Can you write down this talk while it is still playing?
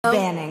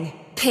Banning.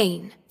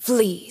 Pain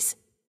flees.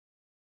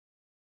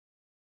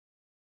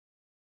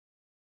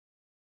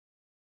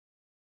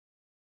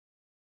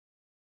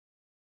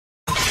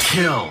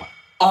 Kill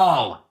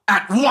all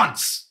at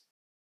once!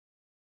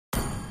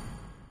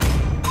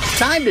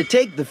 Time to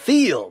take the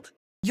field.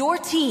 Your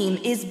team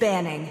is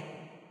banning.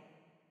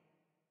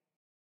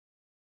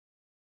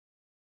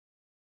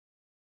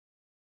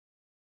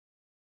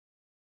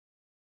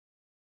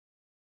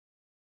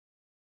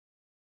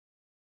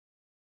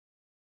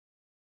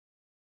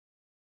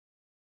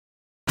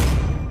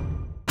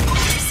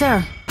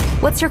 Sir,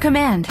 what's your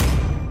command?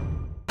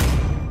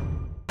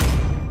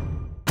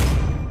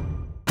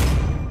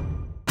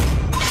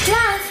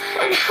 Love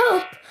and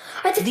hope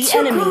are the two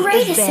enemy is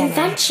greatest banning.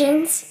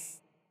 inventions.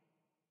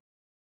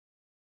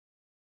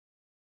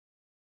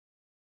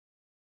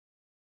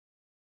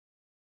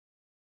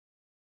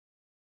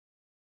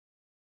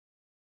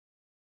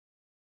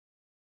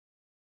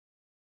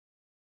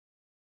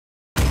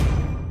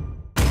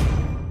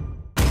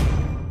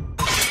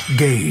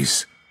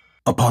 Gaze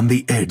upon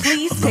the edge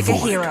Please of the pick a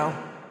void. hero.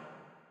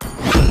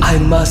 I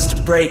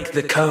must break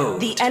the code.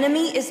 The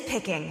enemy is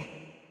picking.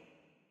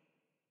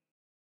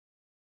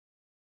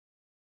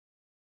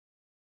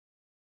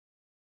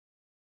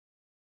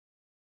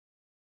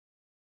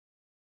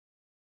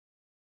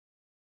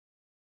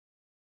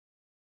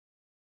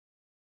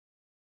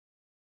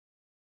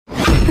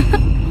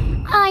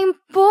 I'm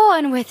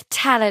born with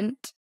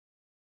talent.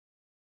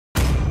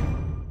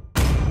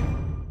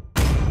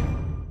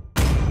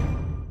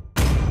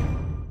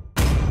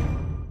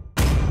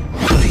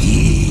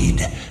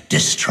 Feed,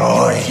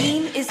 destroy, Your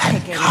team is and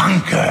picking.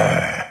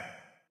 conquer.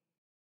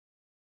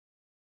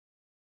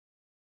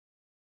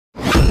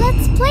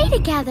 Let's play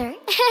together.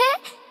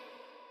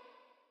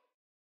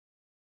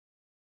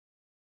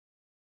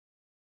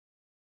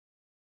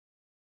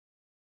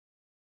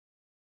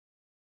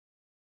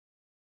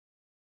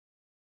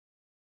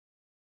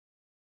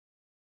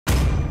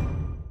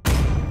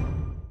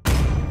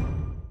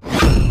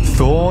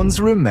 Thorns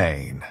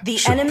remain, The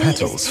should enemy is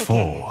petals picking.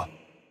 fall.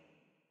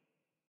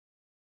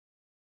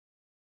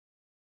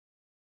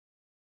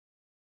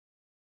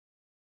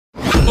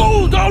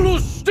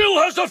 Oldalus still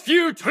has a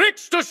few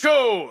tricks to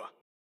show!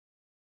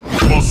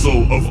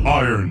 Muscle of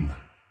iron,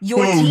 Your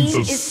bones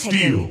team of is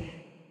steel. picking.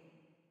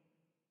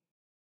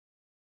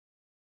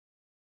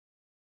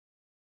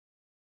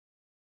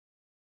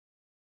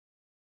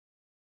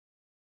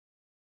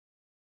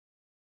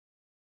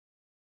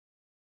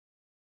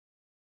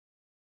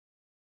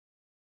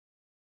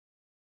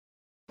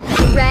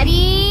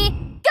 Ready?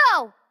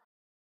 Go!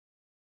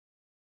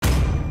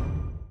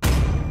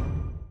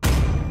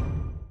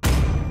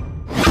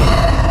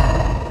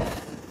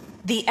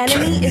 The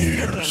enemy 10 is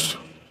years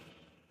picking.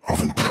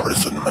 of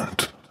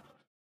imprisonment.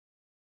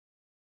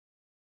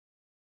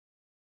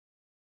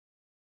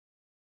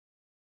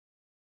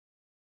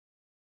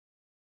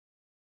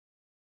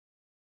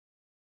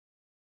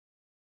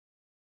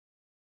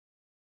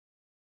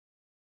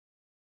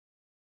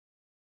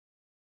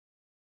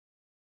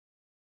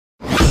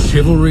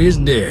 Chivalry is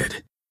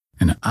dead,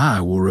 and I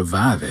will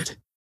revive it.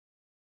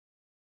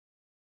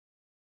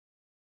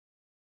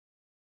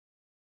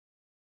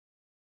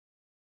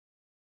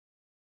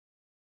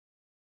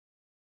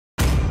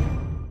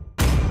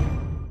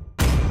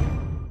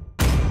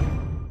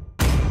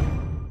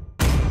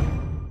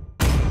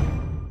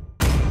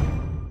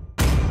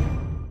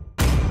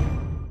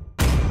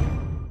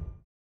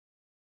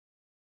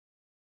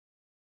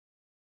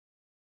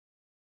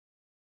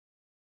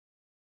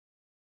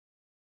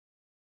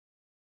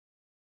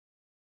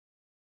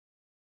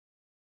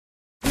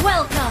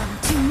 Welcome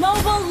to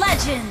Mobile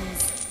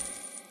Legends!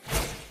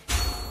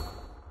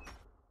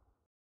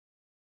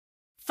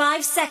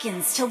 5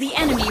 seconds till the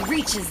enemy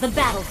reaches the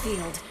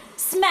battlefield.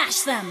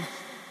 Smash them!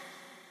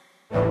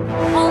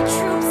 All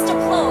troops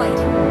deployed!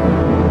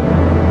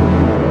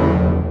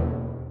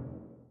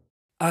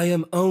 I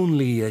am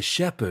only a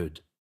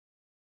shepherd.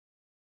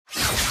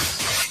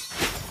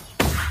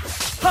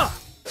 Ha!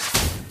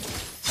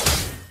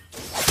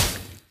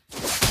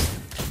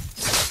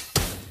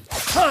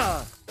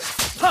 Ha!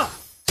 Ha!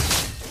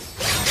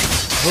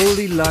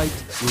 Holy light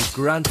will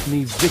grant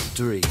me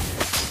victory.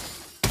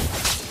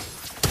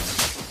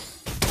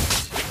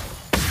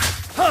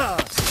 Ha!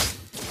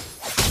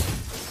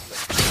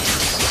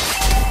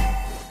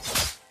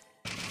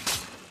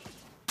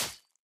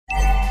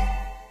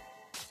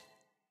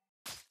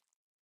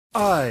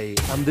 I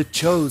am the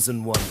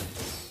chosen one.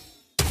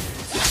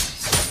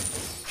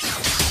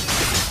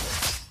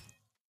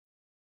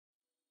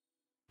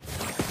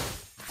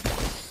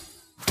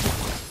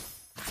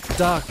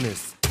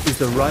 Darkness is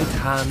the right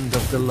hand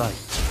of the light.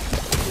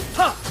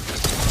 Ha!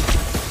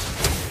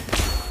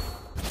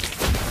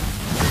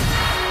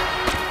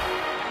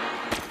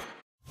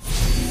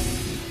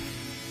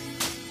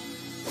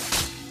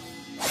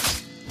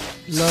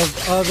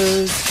 Love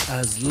others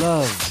as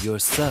love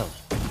yourself.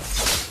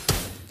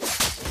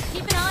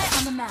 Keep an eye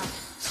on the map.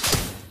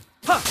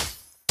 Ha!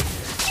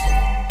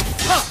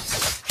 Ha!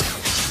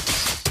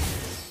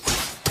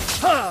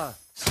 Ha!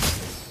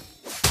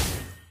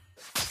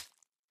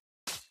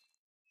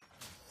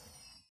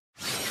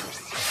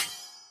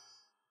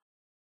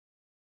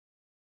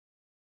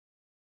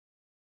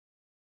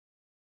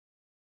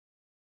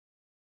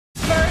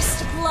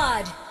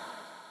 blood.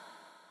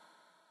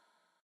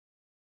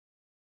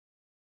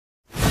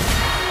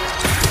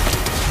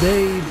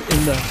 Bathe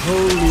in the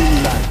holy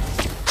light.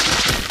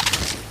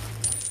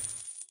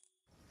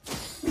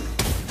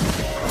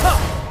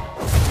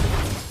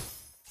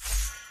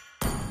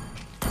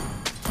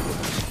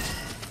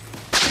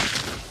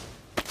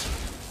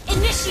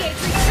 Initiate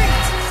retreat.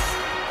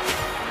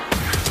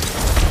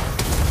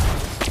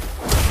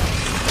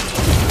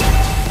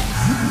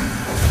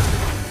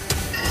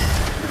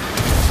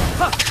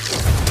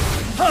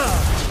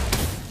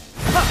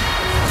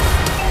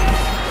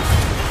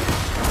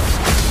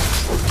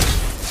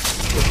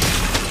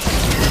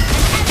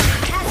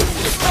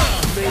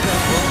 May the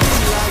holy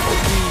light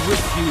be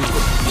with you.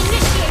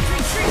 Initiate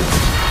retreat.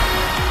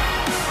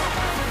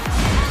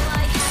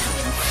 Ally has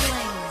been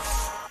slain.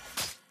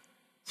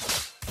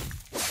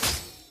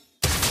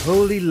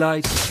 Holy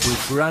light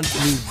will grant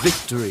me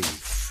victory.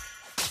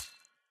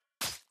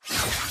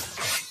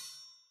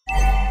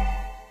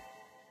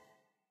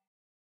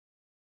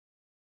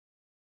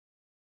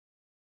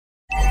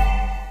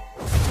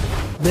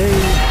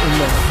 Bathe in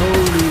the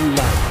holy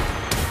light.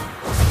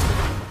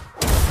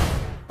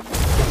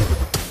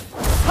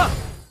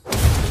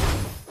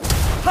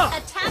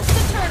 Attack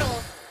the turtle.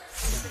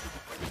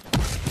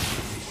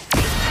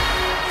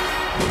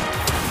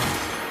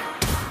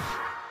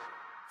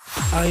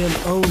 I am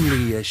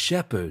only a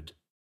shepherd.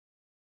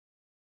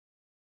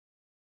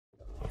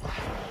 Keep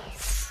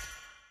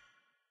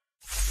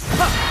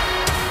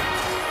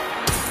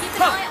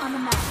an eye on the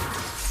mark.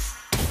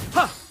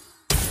 Ha!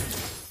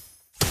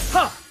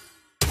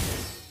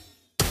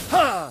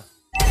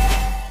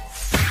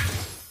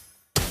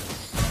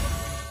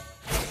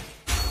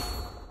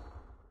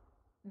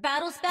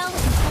 Battle spell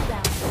and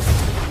cooldown.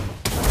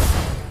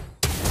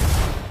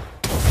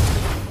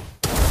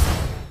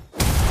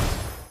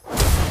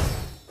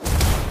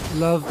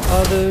 Love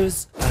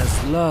others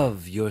as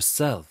love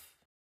yourself.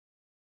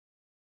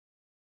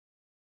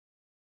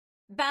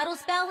 Battle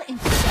spell and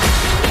cooldown.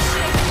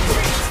 Initiate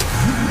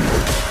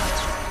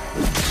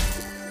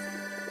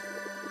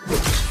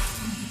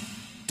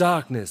retreat.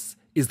 Darkness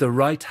is the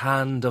right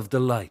hand of the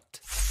light.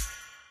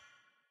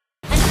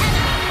 An enemy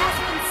has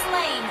been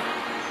slain.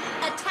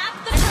 Attack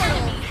the turtle.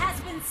 An enemy has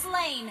been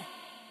slain.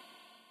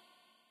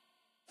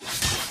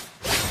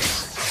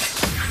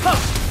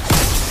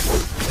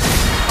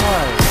 I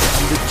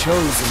am the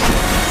chosen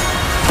one.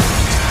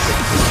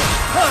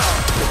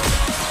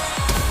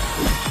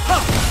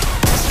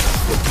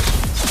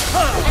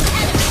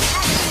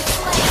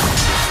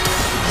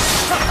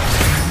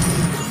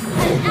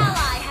 An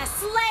ally has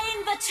slain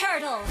the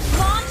turtle.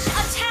 Launch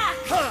attack.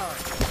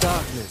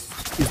 Darkness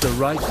is the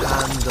right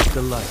hand of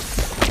the light.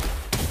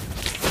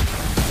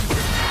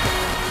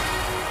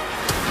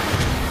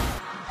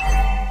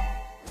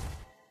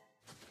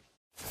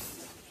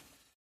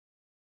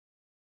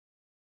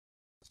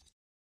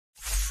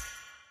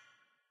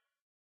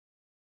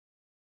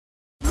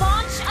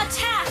 Launch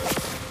attack.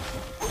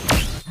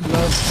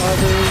 Love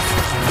others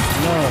as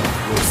love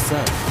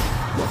yourself.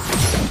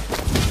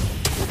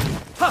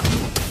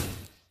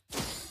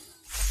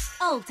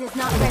 Ult is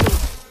not ready.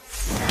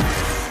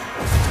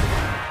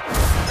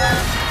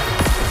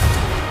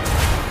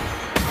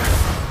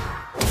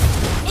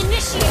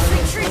 Initiate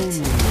retreat.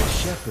 Only a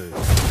shepherd.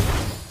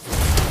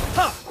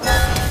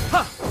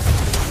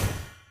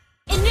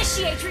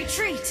 Initiate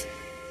retreat.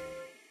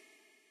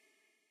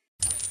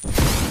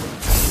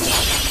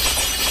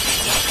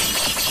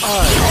 I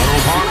am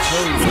the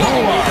chosen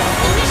one.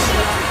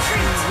 Initiate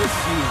retreat. With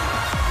you.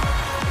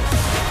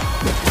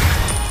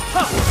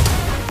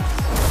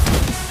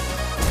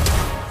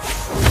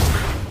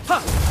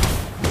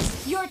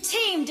 Your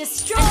team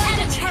destroyed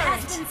a turret.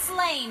 Has been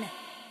slain.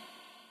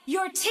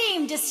 Your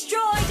team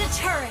destroyed a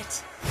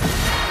turret.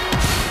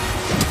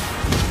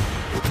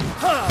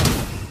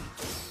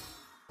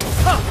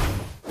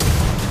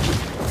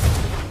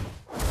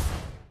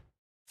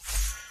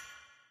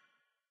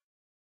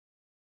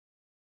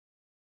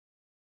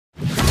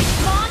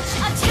 Launch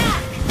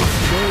attack.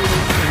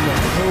 Bathe in the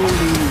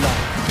holy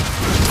light.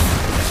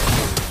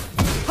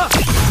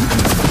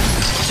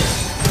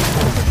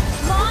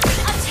 Launch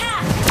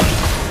attack.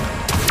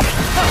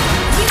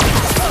 You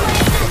have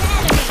slain an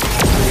enemy.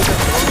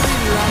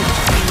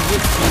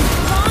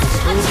 Launch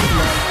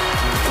attack.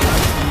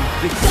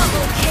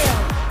 Double kill.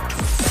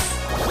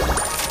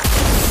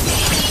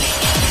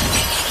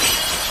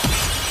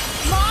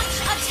 Launch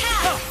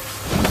attack.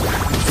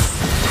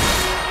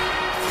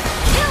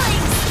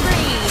 Killing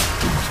spree.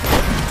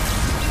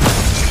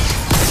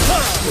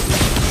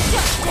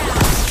 Shut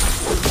down.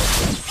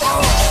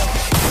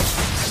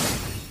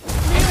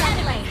 An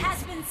enemy has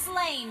been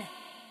slain.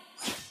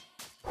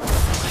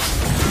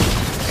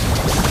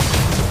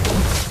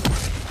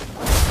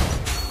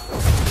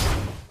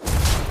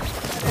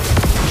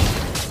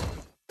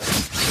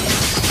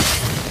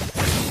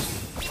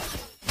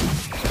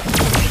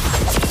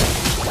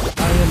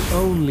 I am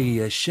only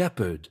a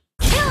shepherd.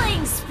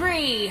 Killing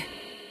spree.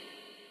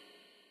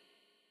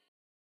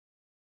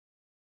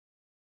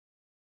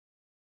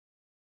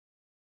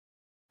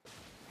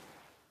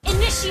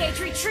 Initiate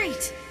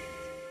retreat!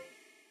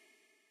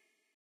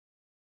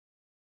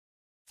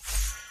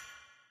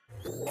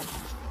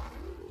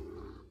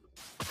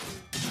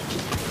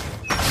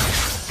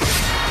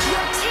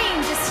 Your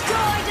team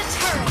destroyed a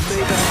turret!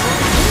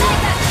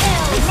 Mega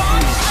kill!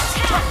 Launch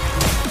attack!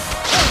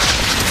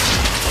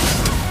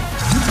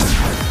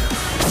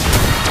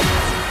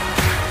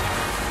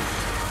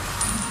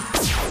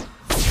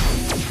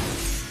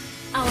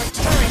 Our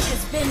turret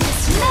has been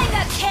destroyed!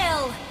 Mega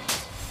kill!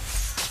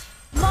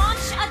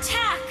 Launch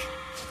attack!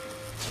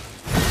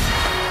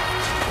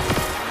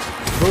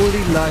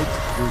 Holy light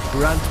will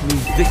grant me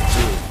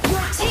victory.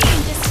 Your team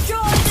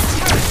destroyed the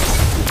turret!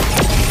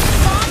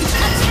 Launch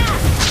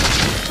attack!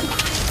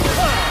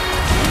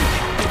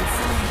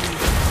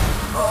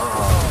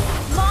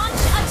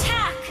 Launch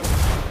attack!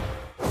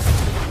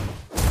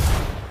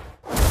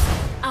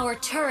 Our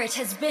turret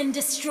has been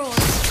destroyed.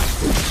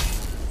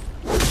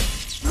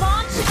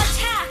 Launch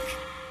attack!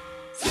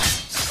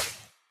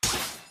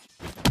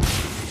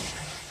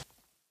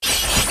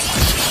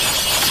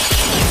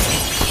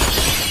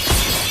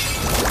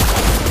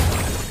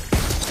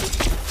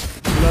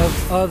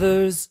 Love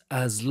others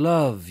as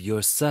love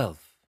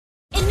yourself.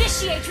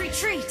 Initiate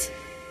retreat!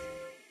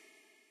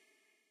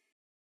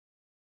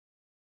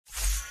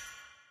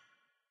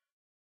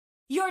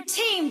 Your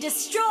team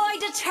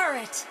destroyed a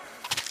turret!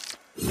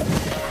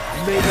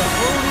 May the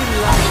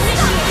holy light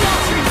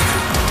Initiate retreat!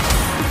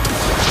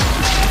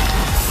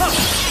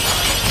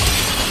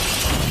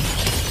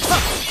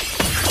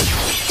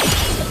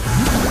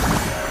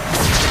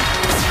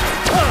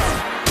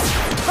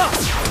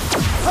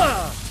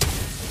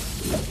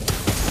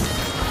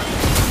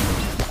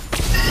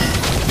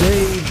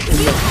 bathe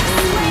in the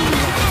holy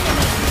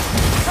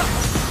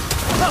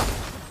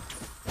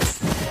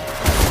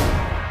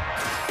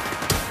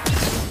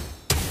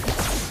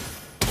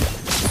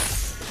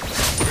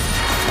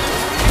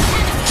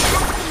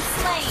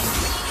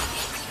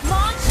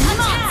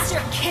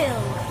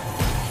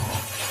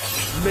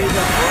May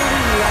the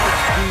holy light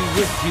be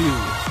with you.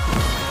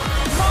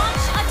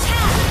 Launch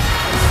attack!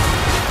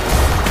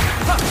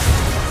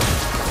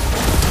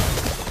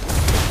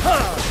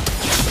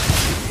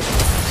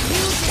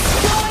 You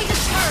destroy the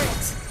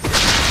turret!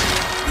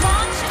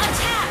 Launch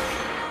attack!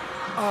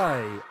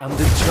 I am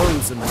the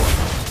chosen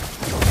one.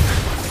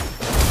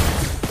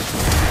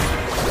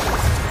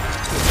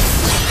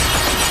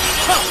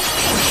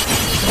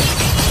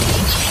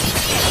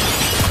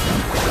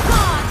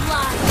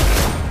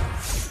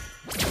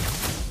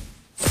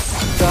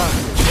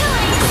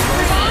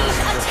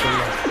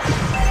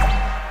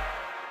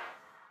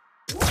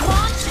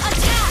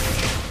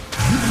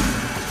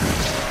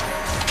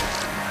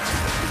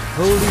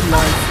 Holy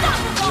light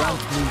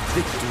grant me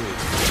victory.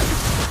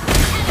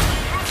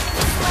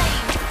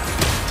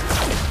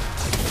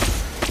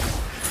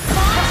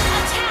 Launch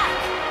attack!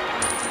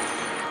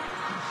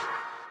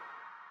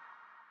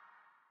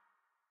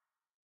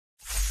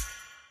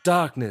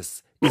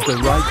 Darkness is the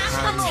right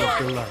hand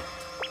of the light.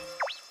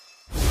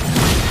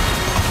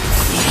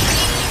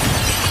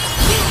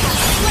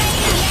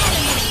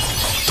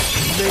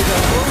 May the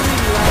holy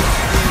light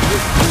be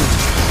with you.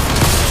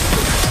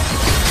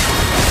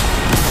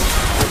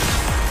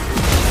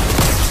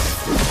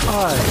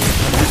 I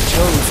am the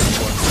chosen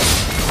one.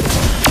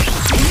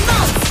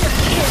 Monster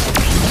kill!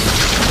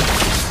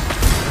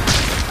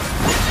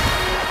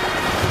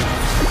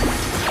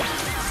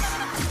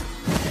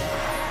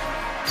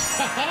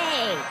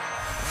 Hey,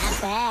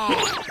 not bad.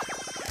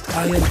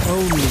 I am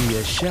only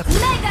a shepherd.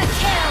 Mega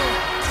kill!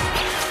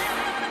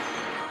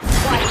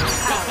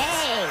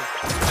 Hey,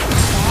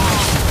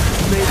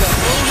 May the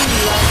holy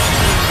light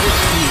be with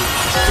you.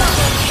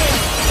 Double kill!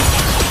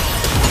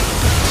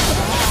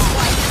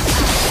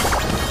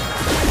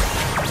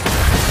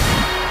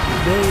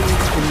 Bathe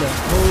in the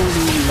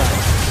holy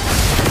light.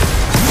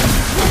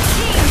 Your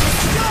team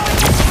destroyed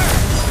the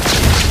turret!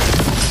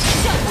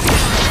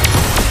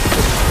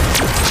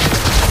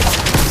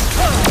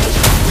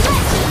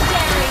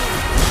 Legendary!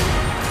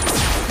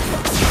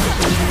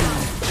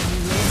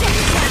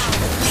 Take down!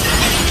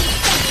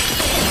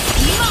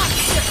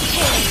 Monster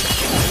kill!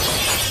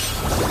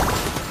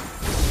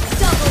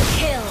 Double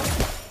kill!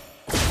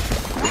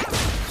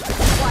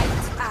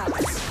 Wiped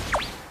out!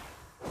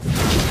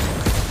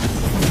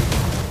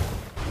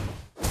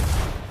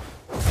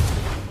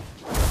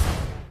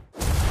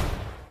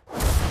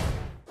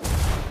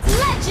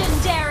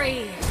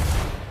 Legendary!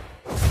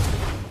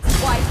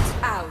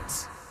 Wiped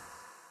out.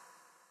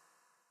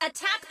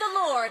 Attack the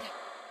Lord!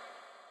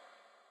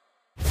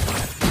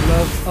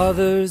 Love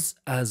others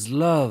as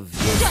love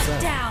Shut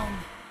yourself. down!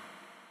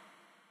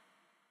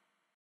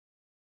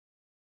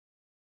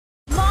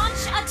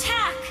 Launch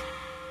attack!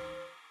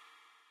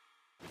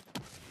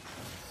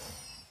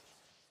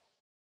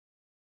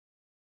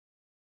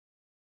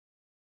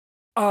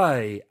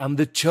 I am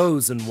the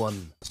chosen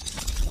one.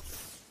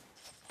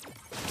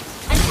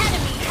 An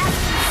enemy has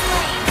been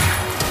slain!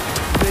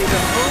 May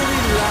the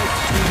holy light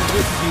be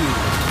with you.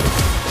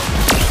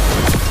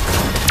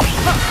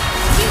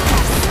 You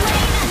have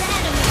slain an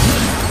enemy!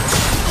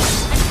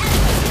 An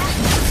enemy has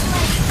been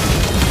slain!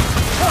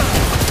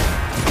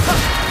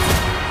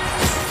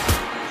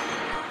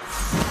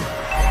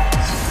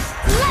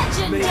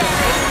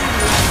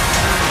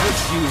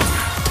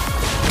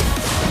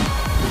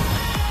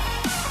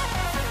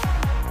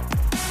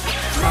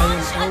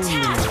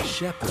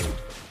 shepherd.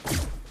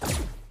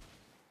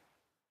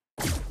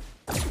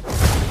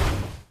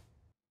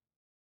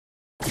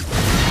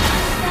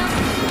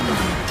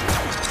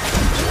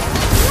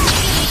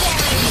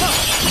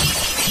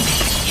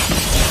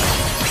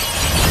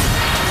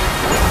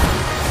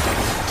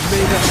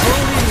 May the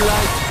holy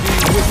light be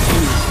with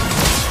you.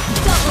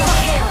 Double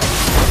kill!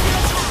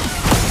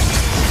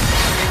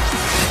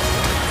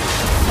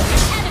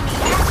 Enemy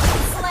has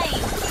been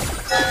slain!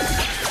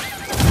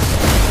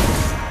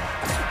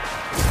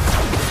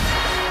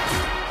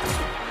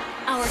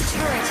 Our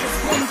turret has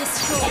been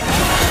destroyed.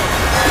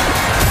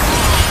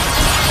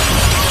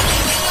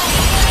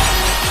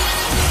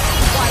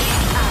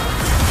 Wiped out.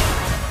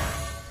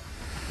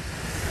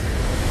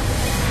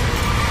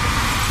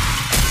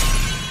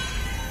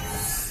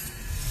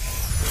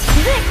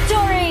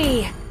 Victory!